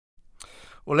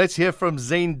Well, let's hear from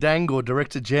Zane Dangor,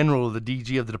 Director General, the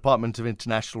DG of the Department of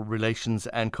International Relations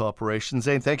and Cooperation.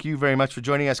 Zane, thank you very much for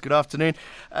joining us. Good afternoon.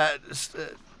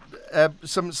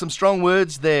 Some strong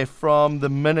words there from the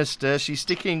minister. She's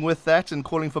sticking with that and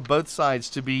calling for both sides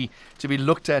to be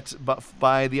looked at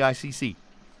by the ICC.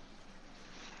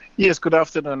 Yes, good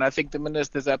afternoon. I think the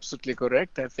minister is absolutely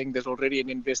correct. I think there's already an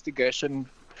investigation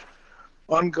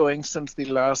ongoing since the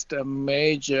last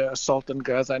major assault on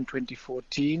Gaza in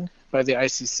 2014 by the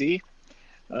ICC.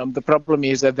 The problem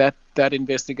is that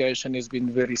investigation has been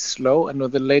very slow, and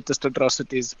with the latest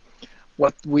atrocities,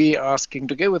 what we are asking,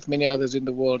 together with many others in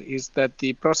the world, is that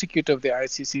the prosecutor of the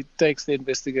ICC takes the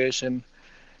investigation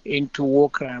into war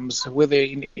crimes, whether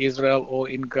in Israel or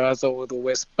in Gaza or the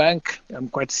West Bank,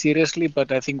 quite seriously.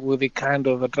 But I think with the kind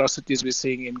of atrocities we're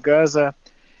seeing in Gaza,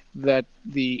 that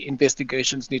the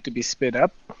investigations need to be sped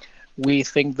up. We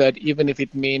think that even if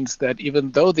it means that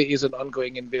even though there is an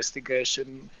ongoing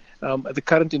investigation, the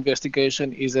current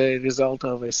investigation is a result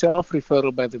of a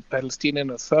self-referral by the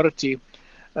Palestinian Authority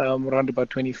around about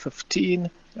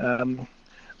 2015.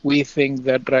 We think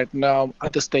that right now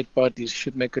other state parties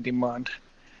should make a demand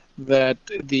that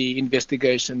the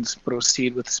investigations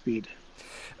proceed with speed.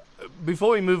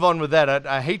 Before we move on with that,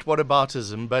 I hate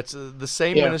whataboutism, but the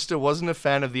same minister wasn't a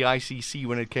fan of the ICC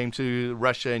when it came to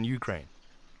Russia and Ukraine.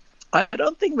 I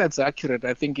don't think that's accurate.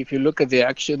 I think if you look at the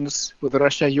actions with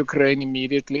Russia, Ukraine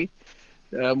immediately,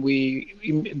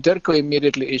 DERCO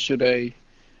immediately issued a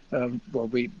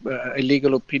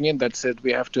legal opinion that said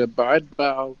we have to abide by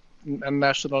our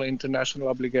national, international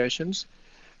obligations.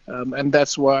 And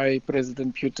that's why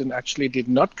President Putin actually did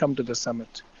not come to the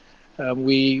summit.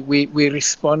 We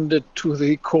responded to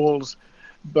the calls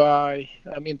by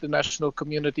international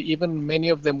community. Even many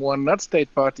of them were not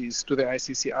state parties to the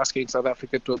ICC, asking South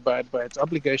Africa to abide by its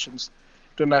obligations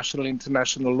to national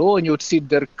international law. And you would see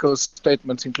DERCO's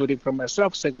statements, including from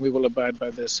myself, saying we will abide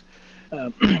by this.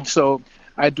 So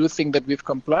I do think that we've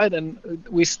complied, and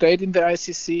we stayed in the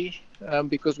ICC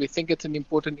because we think it's an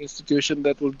important institution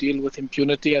that will deal with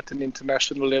impunity at an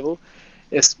international level,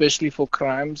 especially for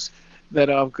crimes that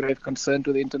are of great concern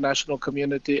to the international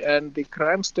community. And the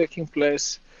crimes taking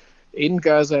place in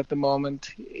Gaza at the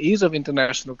moment is of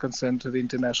international concern to the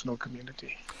international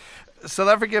community. South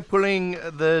Africa pulling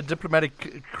the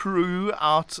diplomatic crew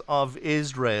out of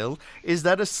Israel, is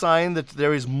that a sign that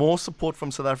there is more support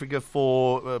from South Africa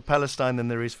for Palestine than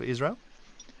there is for Israel?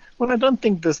 Well, I don't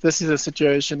think this is a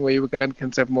situation where you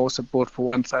can have more support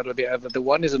for one side or the other. The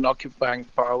one is an occupying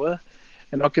power.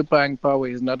 An occupying power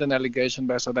is not an allegation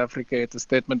by South Africa. It's a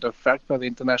statement of fact by the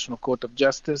International Court of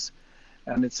Justice.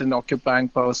 And it's an occupying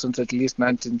power since at least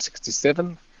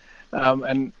 1967.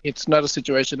 And it's not a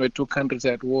situation where two countries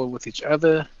are at war with each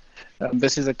other.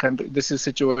 This is a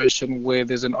situation where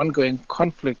there's an ongoing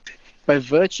conflict by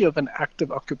virtue of an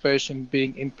active occupation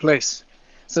being in place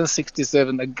since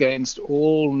 1967 against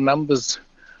all numbers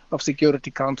of Security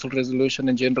Council resolution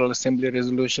and General Assembly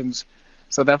resolutions.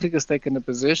 South Africa has taken a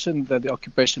position that the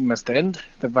occupation must end.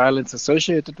 The violence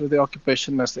associated with the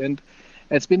occupation must end.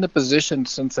 It's been a position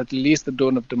since at least the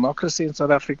dawn of democracy in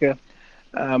South Africa.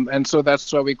 And so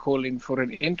that's why we're calling for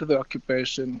an end to the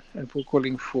occupation, and we're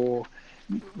calling for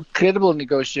credible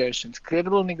negotiations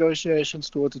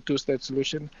towards a two-state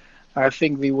solution. I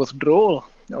think the withdrawal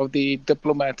of the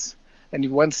diplomats, and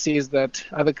one sees that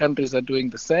other countries are doing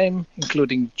the same,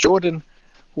 including Jordan,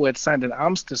 who had signed an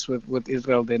armistice with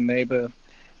Israel, their neighbor,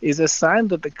 is a sign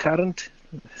that the current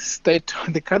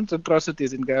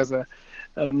atrocities in Gaza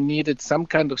needed some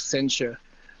kind of censure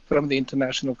from the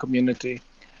international community.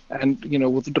 And,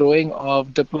 withdrawing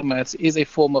of diplomats is a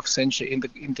form of censure in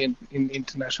the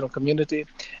international community.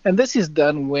 And this is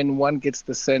done when one gets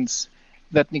the sense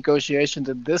that negotiations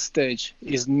at this stage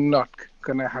is not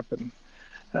going to happen.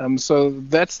 So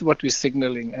that's what we're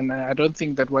signaling. And I don't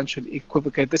think that one should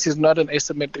equivocate. This is not an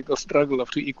asymmetrical struggle of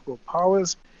two equal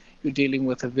powers. You're dealing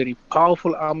with a very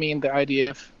powerful army in the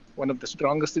IDF, one of the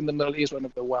strongest in the Middle East, one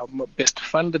of the best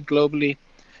funded globally.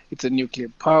 It's a nuclear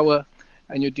power.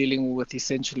 And you're dealing with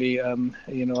essentially, an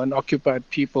occupied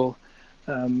people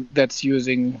that's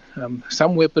using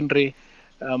some weaponry,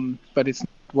 but it's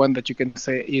one that you can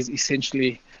say is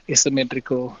essentially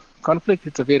asymmetrical conflict.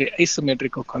 It's a very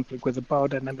asymmetrical conflict where the power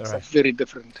dynamics are very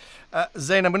different.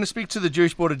 Zane, I'm going to speak to the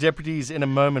Jewish Board of Deputies in a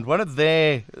moment. One of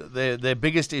their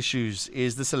biggest issues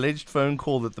is this alleged phone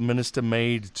call that the minister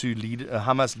made to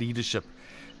Hamas leadership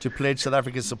to pledge South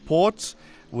Africa's support,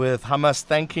 with Hamas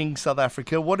thanking South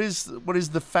Africa. What is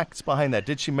the facts behind that?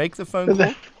 Did she make the phone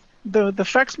call? The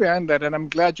facts behind that, and I'm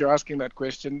glad you're asking that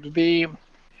question. The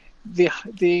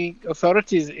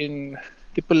authorities in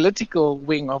the political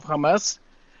wing of Hamas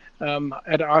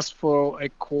had asked for a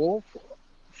call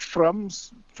from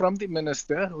the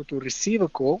minister, or to receive a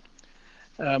call.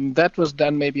 That was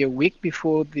done maybe a week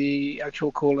before the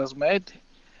actual call was made.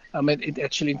 It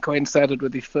actually coincided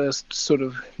with the first sort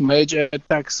of major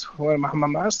attacks from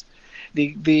Hamas.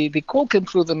 The call came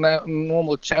through the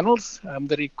normal channels.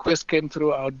 The request came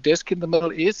through our desk in the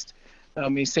Middle East,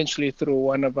 essentially through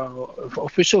one of our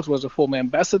officials, was a former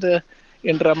ambassador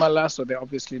in Ramallah, so they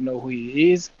obviously know who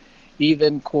he is. He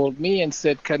then called me and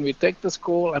said, can we take this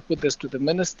call? I put this to the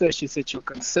minister. She said she'll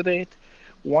consider it.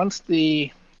 Once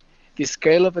the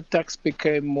scale of attacks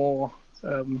became more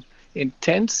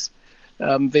intense,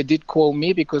 they did call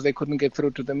me because they couldn't get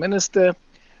through to the minister.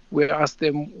 We asked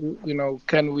them,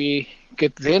 can we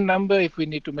get their number if we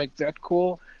need to make that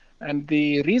call? And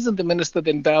the reason the minister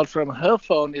then dialed from her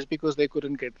phone is because they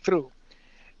couldn't get through.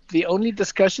 The only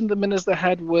discussion the minister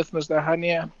had with Mr.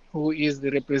 Hania, who is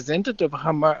the representative of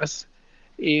Hamas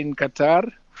in Qatar,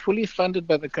 fully funded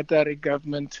by the Qatari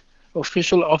government,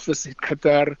 official office in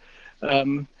Qatar,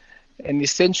 and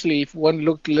essentially, if one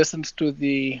listens to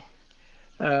the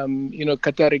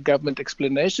Qatari government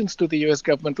explanations to the U.S.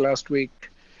 government last week,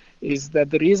 is that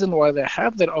the reason why they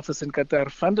have that office in Qatar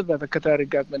funded by the Qatari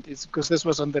government is because this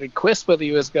was on the request by the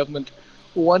U.S. government,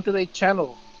 who wanted a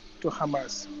channel to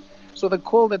Hamas. So the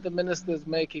call that the minister is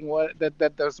making,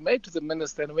 that was made to the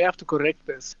minister, and we have to correct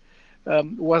this,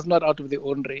 was not out of the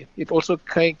ordinary. It also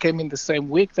came in the same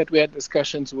week that we had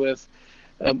discussions with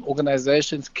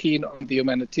organizations keen on the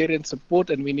humanitarian support,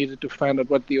 and we needed to find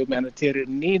out what the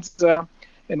humanitarian needs are.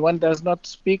 And one does not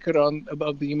speak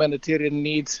about the humanitarian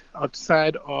needs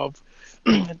outside of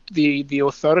the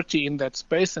authority in that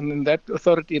space. And in that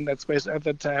authority in that space at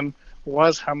that time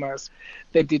was Hamas.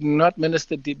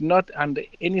 Minister did not under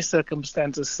any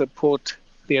circumstances support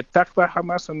the attack by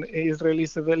Hamas on Israeli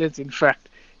civilians. In fact,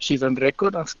 she's on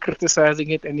record as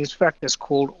criticizing it, and in fact has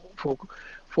called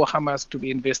for Hamas to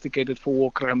be investigated for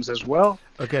war crimes as well.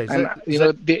 Okay, and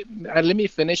let me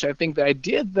finish. I think the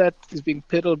idea that is being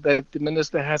peddled that the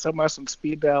minister has Hamas on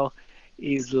speed dial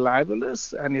is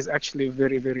libelous and is actually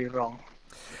very, very wrong.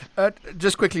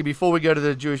 Just quickly, before we go to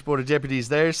the Jewish Board of Deputies,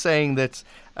 they're saying that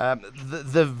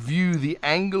the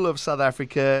angle of South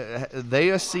Africa, they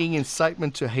are seeing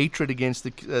incitement to hatred against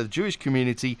the Jewish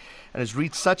community, and has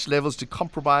reached such levels to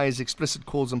compromise explicit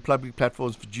calls on public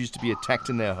platforms for Jews to be attacked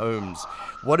in their homes.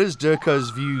 What is Durko's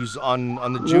views on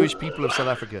the Jewish people of South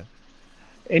Africa?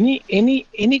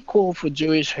 Any call for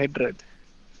Jewish hatred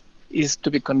is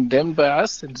to be condemned by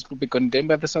us and to be condemned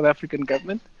by the South African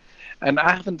government. And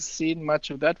I haven't seen much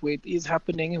of that. Where it is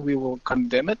happening, we will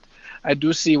condemn it. I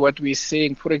do see what we're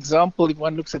seeing. For example, if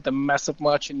one looks at the massive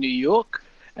march in New York,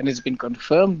 and it's been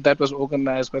confirmed, that was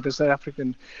organized by the South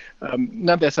African,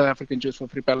 not the South African Jews for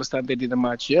Free Palestine, they did a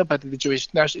march here, but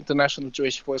the International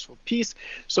Jewish Force for Peace.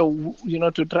 So,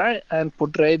 to try and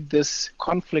portray this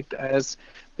conflict as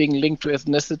being linked to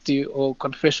ethnicity or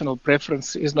confessional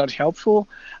preference is not helpful.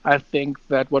 I think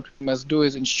that what we must do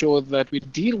is ensure that we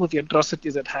deal with the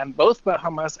atrocities at hand, both by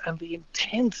Hamas and the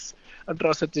intense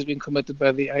atrocities being committed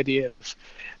by the IDF.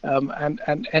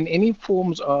 And any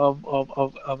forms of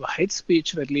hate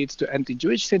speech that leads to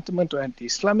anti-Jewish sentiment or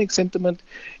anti-Islamic sentiment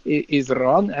is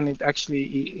wrong, and it actually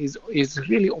is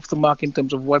really off the mark in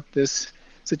terms of what this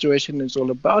situation is all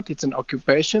about. It's an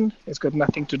occupation. It's got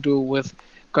nothing to do with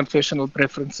confessional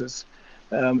preferences.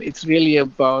 It's really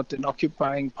about an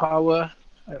occupying power,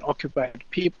 an occupied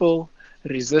people,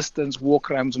 resistance, war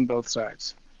crimes on both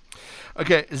sides.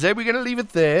 Okay, Zev, we're going to leave it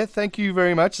there. Thank you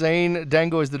very much. Zane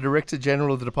Dangor is the Director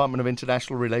General of the Department of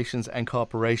International Relations and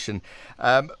Cooperation.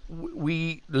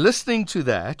 Listening to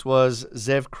that was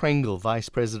Zev Krengel, Vice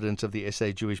President of the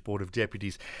SA Jewish Board of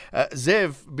Deputies.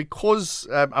 Zev, because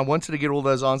I wanted to get all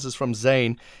those answers from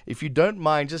Zane, if you don't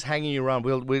mind just hanging around,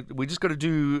 we just got to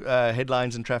do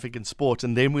headlines and traffic and sport,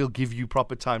 and then we'll give you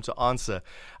proper time to answer.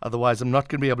 Otherwise, I'm not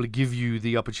going to be able to give you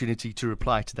the opportunity to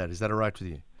reply to that. Is that all right with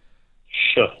you?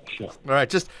 Sure. All right,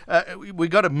 just we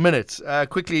got a minute.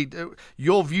 Quickly,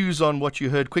 your views on what you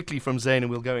heard quickly from Zane, and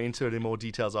we'll go into it in more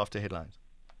details after headlines.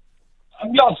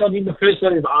 So the first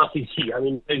one is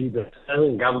ICC. Really the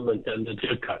Australian government and the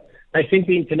DIRCO. They think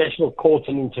the international courts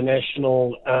and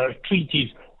international treaties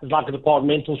is like a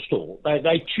departmental store.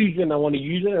 They choose when they want to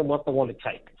use it and what they want to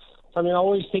take. So I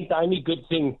always think the only good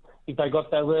thing, if they got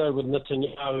their way with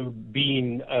Netanyahu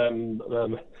being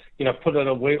put on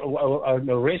an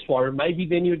arrest warrant, maybe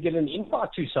then you'd get an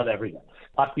invite to South Africa.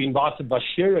 Like we invited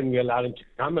Bashir and we allowed him to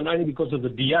come, and only because of the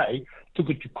DA took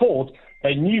it to court,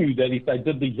 they knew that if they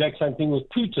did the exact same thing with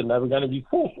Putin, they were going to be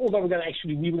forced, or we were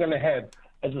going to have,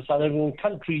 as a South African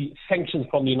country, sanctions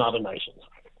from the United Nations.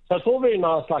 So it's all very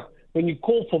nice, like when you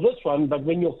call for this one, but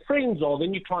when your friends are,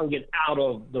 then you try and get out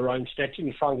of the Rome Statute,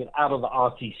 you try and get out of the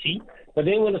RTC. But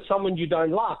then when it's someone you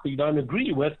don't like or you don't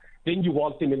agree with, then you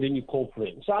want them and then you call for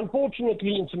them. So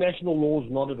unfortunately, international law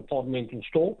is not a departmental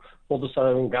store for the South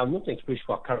African government, especially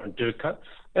for our current DIRCO.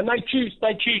 And they choose,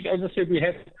 as I said, we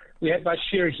have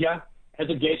Bashir here as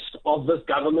a guest of this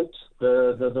government,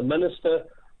 the minister,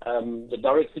 the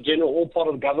director general, all part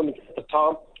of the government at the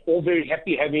time, all very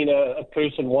happy having a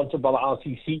person wanted by the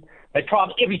RCC. They tried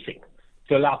everything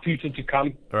to allow Putin to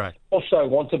come. Right. Also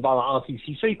wanted by the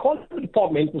RCC. So you can't have a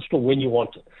departmental store when you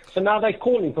want it. So now they're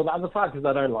calling for the other side because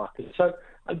they don't like it. So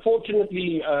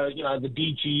unfortunately, the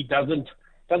DG doesn't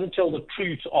tell the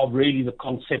truth of really the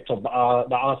concept of the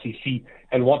RCC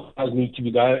and what does need to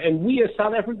be done. And we as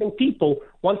South African people,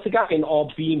 once again, are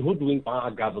being hoodwinked by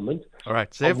our government. All right,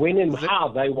 Zev, of when and how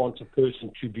they want a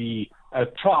person to be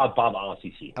tried by the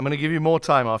RCC. I'm going to give you more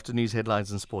time after news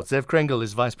headlines and sports. Zev Krengel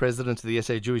is Vice President of the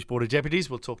SA Jewish Board of Deputies.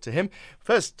 We'll talk to him.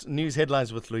 First, news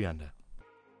headlines with Luyanda.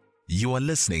 You are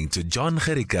listening to John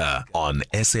Gericka on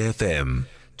SAFM.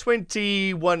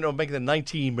 21, or making it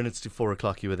 19 minutes to 4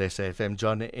 o'clock, you with SAFM.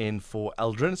 John in for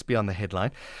Eldrin. It's beyond the headline.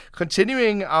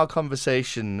 Continuing our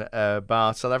conversation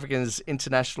about South Africa's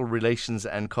International Relations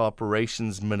and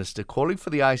Cooperations Minister calling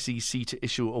for the ICC to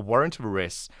issue a warrant of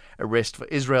arrest for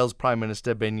Israel's Prime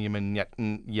Minister Benjamin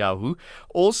Netanyahu,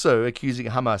 also accusing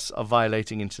Hamas of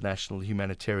violating international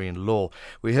humanitarian law.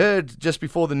 We heard just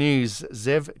before the news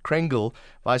Zev Krengel,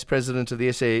 Vice President of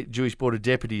the SA Jewish Board of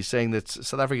Deputies, saying that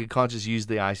South Africa can't just use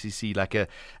the ICC like a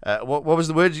what was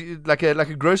the word, like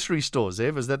a grocery store.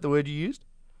 Zev, is that the word you used?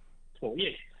 Well,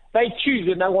 yes, they choose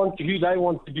and they want who they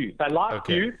want to do. If they like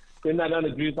you, then they don't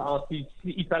agree with the RCC.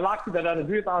 If they like you, they don't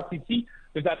agree with the RCC.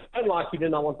 If they don't like you,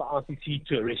 then they want the RCC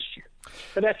to arrest you.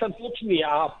 So that's unfortunately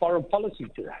our foreign policy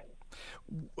today.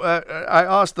 I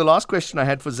asked the last question I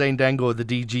had for Zane Dangor, the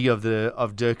DG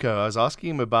of DIRCO. I was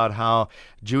asking him about how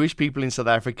Jewish people in South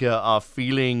Africa are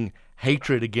feeling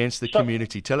hatred against the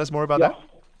community. Tell us more about that.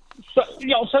 So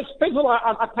first of all,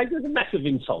 I take it as a massive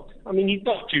insult. I mean, he's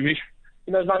not Jewish.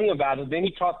 He knows nothing about it. Then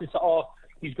he tries to say,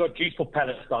 he's got Jews for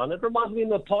Palestine. It reminds me of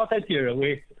the apartheid era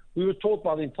where we were taught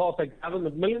by the apartheid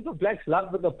government. Millions of blacks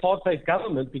loved the apartheid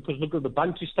government because look at the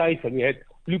Bantu state and we had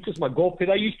Lucas Magope.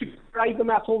 They used to parade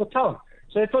them out all the time.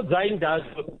 So that's what Zane does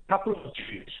with a couple of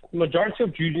Jews. The majority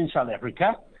of Jews in South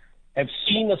Africa have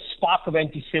seen a spike of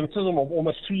anti-Semitism of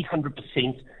almost 300%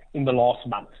 in the last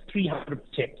month. 300%.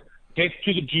 Death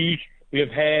to the Jews. We have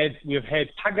had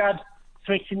Tagad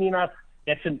threatening us.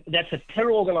 That's a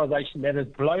terror organization that has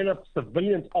blown up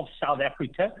civilians of South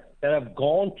Africa that have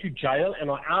gone to jail and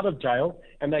are out of jail,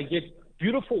 and they get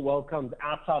beautiful welcomes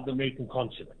outside the American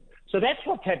consulate. So that's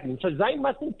what's happening. So they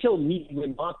mustn't tell me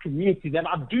in my community that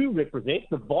I do represent,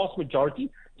 the vast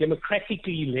majority,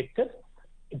 democratically elected,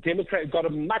 got a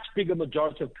much bigger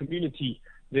majority of community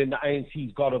than the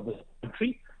ANC's got of the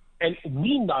country. And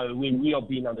we know when we are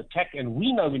being under attack, and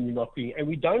we know when we're not being, and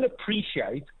we don't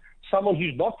appreciate someone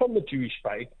who's not from the Jewish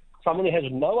faith, someone who has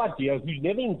no idea, who's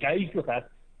never engaged with us,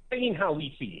 saying how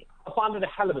we feel. I find it a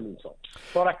hell of an insult.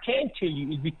 What I can tell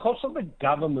you is because of the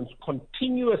government's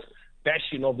continuous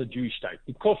bashing of the Jewish state,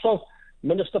 because of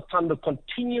Minister Pandor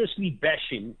continuously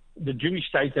bashing the Jewish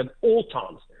state at all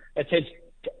times, it has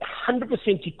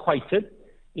 100% equated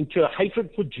into a hatred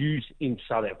for Jews in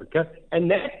South Africa,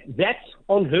 and that's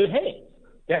on her hands.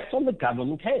 That's on the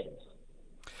government hands.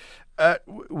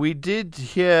 We did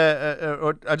hear,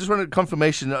 or I just wanted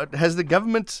confirmation, has the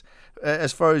government,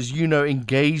 as far as you know,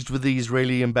 engaged with the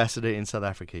Israeli ambassador in South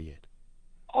Africa yet?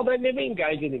 They never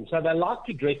engage with him. So they like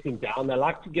to dress him down. They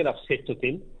like to get upset with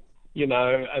him,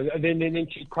 and then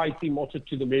she equates him also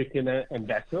to the American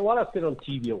ambassador. What I said on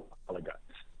TV a while ago,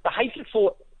 the hatred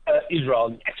for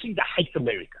Israel, actually they hate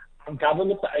America. Our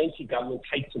government, the ANC government,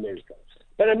 hates America.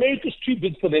 But America's too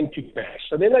big for them to bash.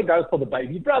 So then they go for the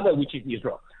baby brother, which is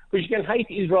Israel. Because you can hate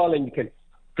Israel and you can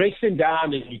dress them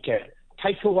down and you can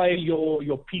take away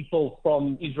your people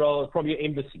from Israel, from your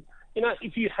embassy.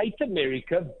 If you hate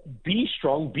America, be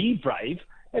strong, be brave,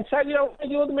 and say,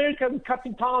 with America, we cut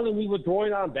in town and we were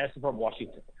drawing our ambassador from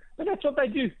Washington. But that's what they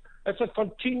do. It's a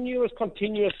continuous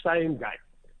same game.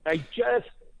 They just,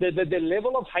 the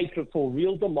level of hatred for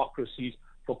real democracies,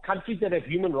 for countries that have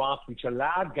human rights, which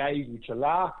allow gays, which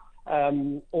allow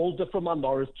all different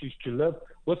minorities to live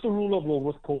with the rule of law,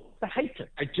 was called the hatred.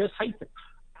 I just hate it.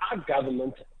 Our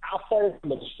government, our foreign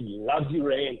ministry loves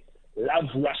Iran, loves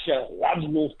Russia, loves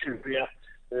North Korea,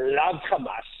 loves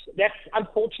Hamas. That's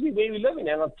unfortunately where we live in.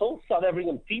 And until South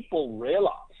African people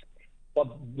realize what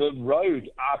the road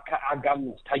our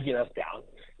government's taking us down,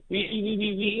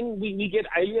 We get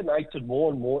alienated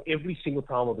more and more every single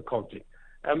time of the conflict.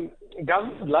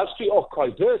 Government loves to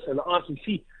coerce and the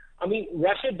ICC. I mean,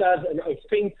 Russia does an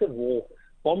offensive war,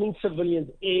 bombing civilians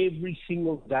every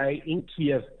single day in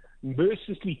Kiev,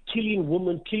 mercilessly killing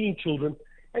women, killing children.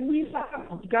 And we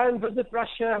go and visit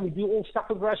Russia, and we do all stuff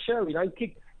with Russia. We don't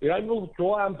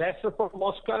withdraw our ambassador from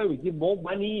Moscow. We give more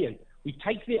money, and we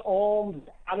take their arms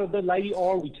out of the lady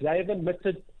arm, which they have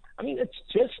admitted. I mean, it's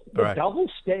just the double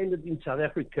standard in South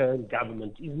African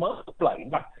government is mind-blowing.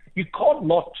 But you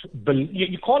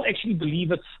can't actually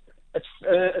believe it's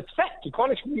fact. You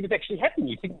can't actually believe it's actually happening.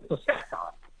 You think it's a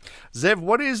satire. Zev,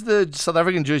 what is the South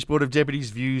African Jewish Board of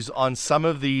Deputies' views on some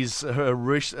of these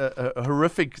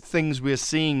horrific things we're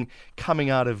seeing coming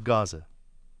out of Gaza?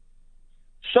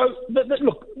 So,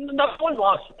 look, no one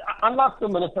likes, unlike the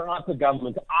minister, unlike the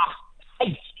government, I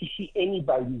hate to see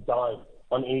anybody dying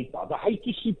on any side. I hate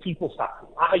to see people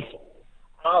suffering. I hate it.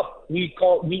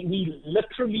 We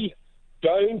literally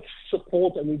don't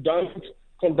support and we don't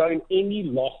condone any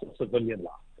loss of civilian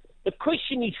life. The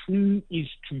question is who is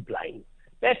to blame.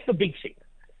 That's the big thing.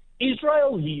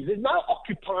 Israel leaves. There's no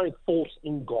occupying force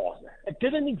in Gaza. It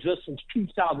didn't exist since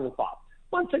 2005.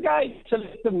 Once again,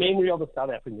 it's the memory of the South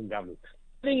African government.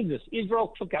 It didn't exist.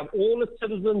 Israel took out all its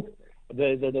citizens.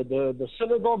 The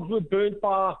synagogues were burnt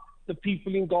by the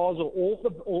people in Gaza. All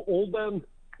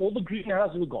the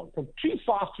greenhouses were gone. From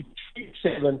 2005 to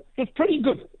 2007, it was pretty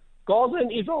good. Gaza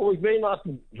and Israel was very nice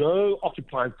with no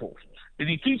occupying force.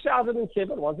 In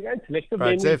 2007, once again, selective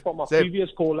memory from our previous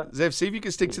caller. Zev, see if you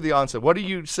can stick to the answer. What do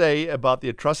you say about the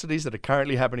atrocities that are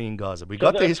currently happening in Gaza? We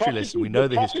got the history lesson. We know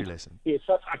the history lesson. Yes,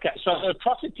 okay. So the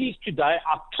atrocities today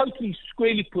are totally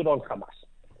squarely put on Hamas.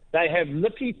 They have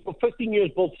literally, for 15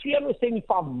 years, built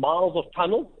 375 miles of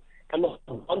tunnels and not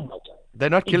one built. They're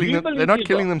not killing them. They're not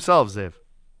killing themselves, Zev.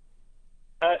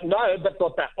 No, but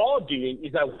what they are doing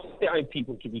is they want their own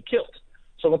people to be killed.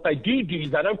 So what they do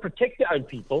is they don't protect their own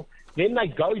people. Then they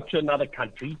go to another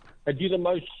country. They do the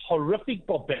most horrific,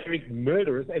 barbaric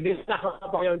murders, and then they harm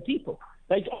their own people.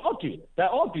 They are doing it. They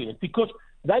are doing it because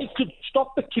they could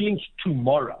stop the killings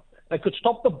tomorrow. They could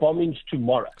stop the bombings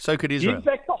tomorrow. So could Israel. Give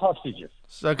back the hostages.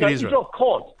 So could Israel. Israel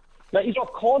can't. Now, Israel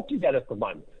can't do that at the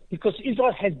moment because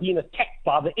Israel has been attacked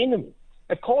by the enemy.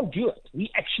 It can't do it.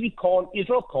 We actually can't.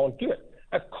 Israel can't do it.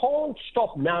 It can't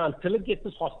stop now until it gets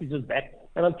its hostages back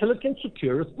and until it can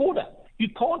secure its border. You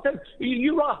can't have,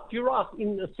 you're right.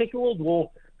 In the Second World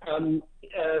War, the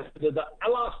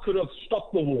Allies could have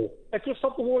stopped the war. They could have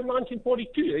stopped the war in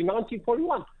 1942, in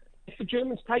 1941. If the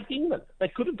Germans take England, they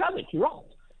could have done it. You're right.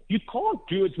 You can't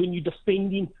do it when you're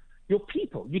defending your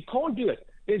people. You can't do it.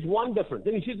 There's one difference.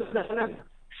 And he says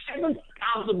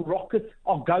 7,000 rockets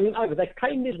are going over. They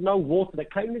claim there's no water. They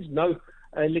claim there's no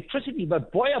electricity.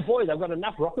 But boy, oh boy, they've got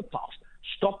enough rocket piles.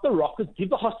 Stop the rockets. Give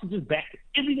the hostages back.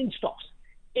 Everything stops.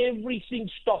 Everything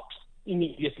stops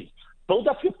immediately. Build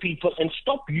up your people and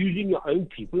stop using your own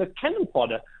people as cannon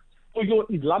fodder for your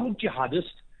Islamic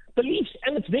jihadist beliefs.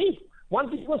 And it's there. One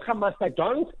thing with Hamas, they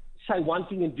don't say one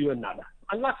thing and do another.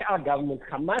 Unlike our government,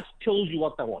 Hamas tells you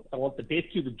what they want. They want the death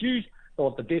to the Jews. They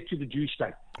want the death to the Jewish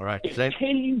state. All right, they tell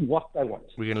you what they want.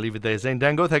 We're going to leave it there. Zane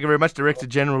Dangor, thank you very much, Director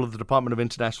General of the Department of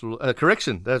International...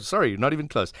 sorry, not even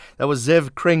close. That was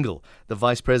Zev Krengel, the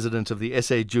Vice President of the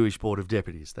SA Jewish Board of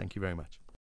Deputies. Thank you very much.